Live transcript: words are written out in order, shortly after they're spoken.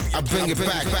I bring it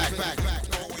back.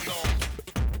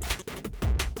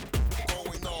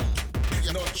 Going on.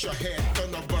 You nod your head,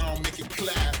 turn around, make it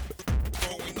clap.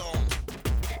 Going on.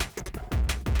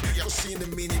 You ever seen the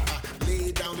meaning? I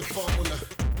lay down the formula.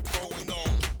 Going on.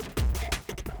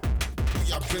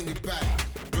 I bring it back,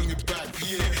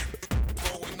 yeah.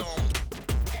 Going on.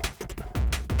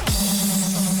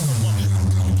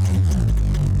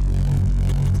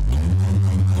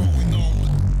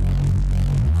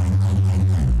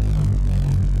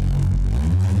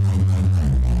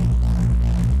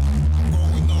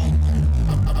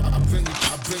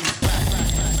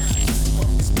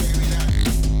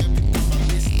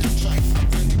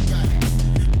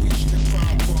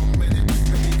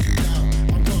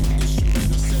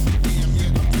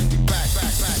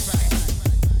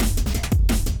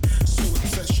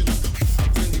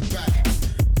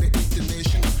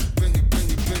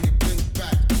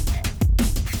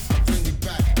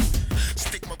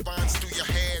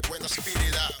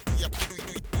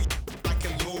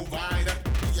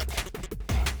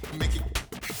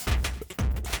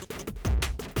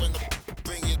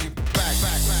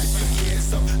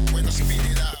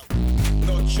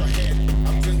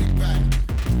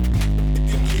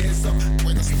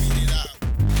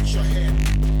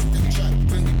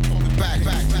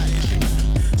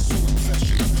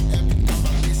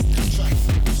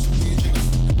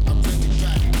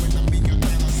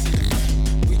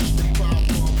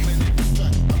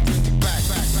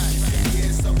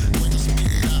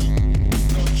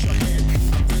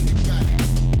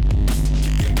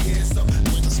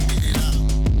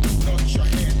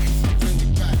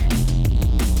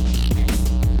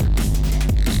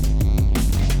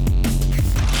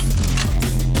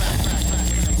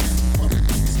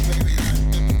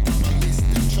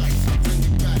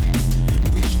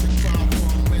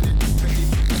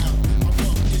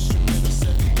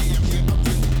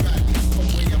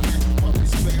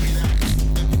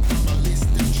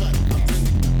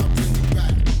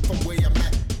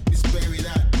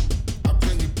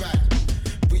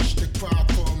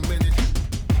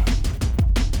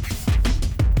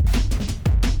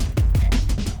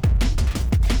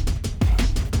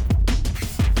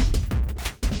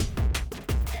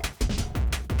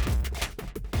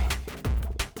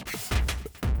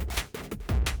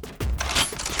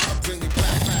 Bring it